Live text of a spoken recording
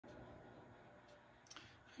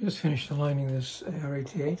Just finished aligning this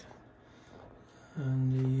AR-88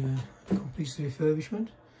 and the completes the refurbishment.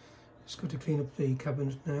 Just got to clean up the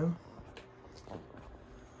cabinet now,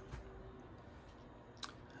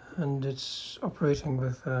 and it's operating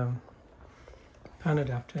with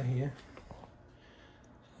Panadapter here.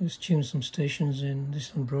 Just tuned some stations in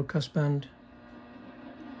this on broadcast band.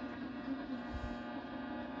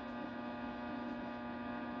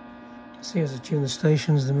 See, as I tune the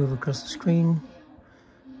stations, they move across the screen.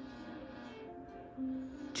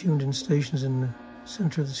 Tuned in stations in the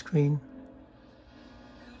center of the screen.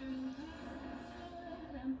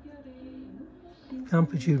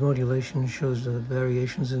 Amplitude modulation shows the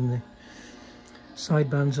variations in the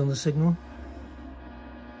sidebands on the signal.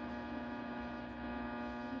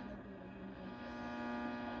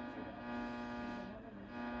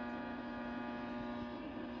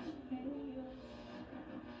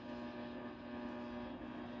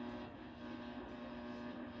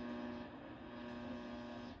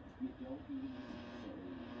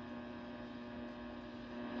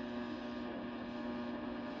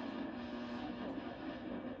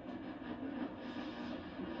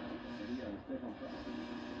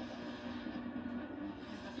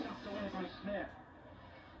 Smith.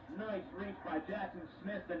 Nice reach by Jackson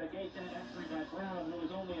Smith to negate that entry by Brown, who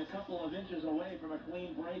was only a couple of inches away from a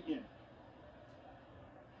clean break-in.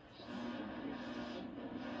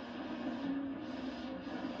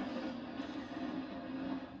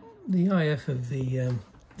 The IF of the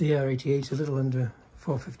AR-88 is a little under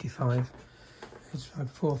 455. It's at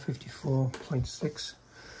 454.6.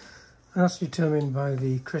 That's determined by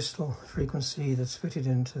the crystal frequency that's fitted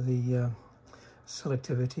into the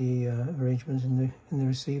selectivity arrangement in the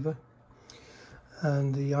receiver,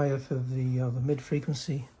 and the IF of the mid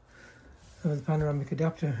frequency of the panoramic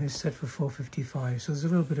adapter is set for 455. So there's a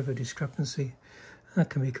little bit of a discrepancy that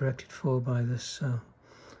can be corrected for by this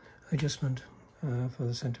adjustment for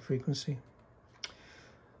the center frequency.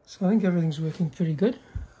 So I think everything's working pretty good.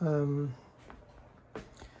 I'll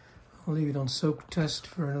leave it on soak test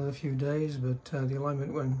for another few days, but the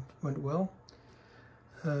alignment went well.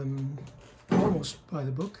 Almost by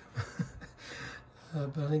the book,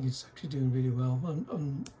 but I think it's actually doing really well.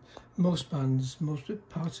 On most bands, most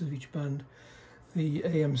parts of each band, the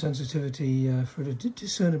AM sensitivity for the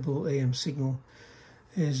discernible AM signal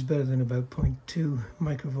is better than about 0.2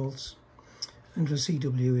 microvolts, and for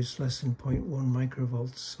CW is less than 0.1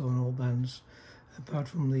 microvolts. So on all bands, apart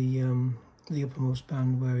from the uppermost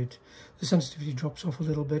band where the sensitivity drops off a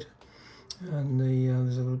little bit, and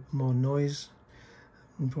there's a little more noise.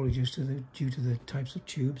 And probably due to the types of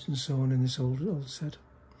tubes and so on in this old set.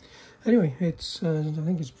 Anyway, I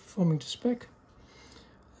think it's performing to spec.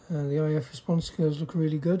 The IF response curves look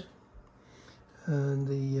really good, and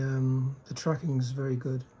the tracking is very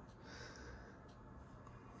good.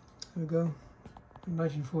 There we go.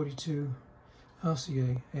 1942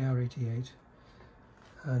 RCA AR-88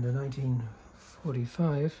 and a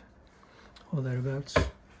 1945 or thereabouts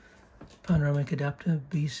panoramic adapter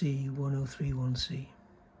BC1031C.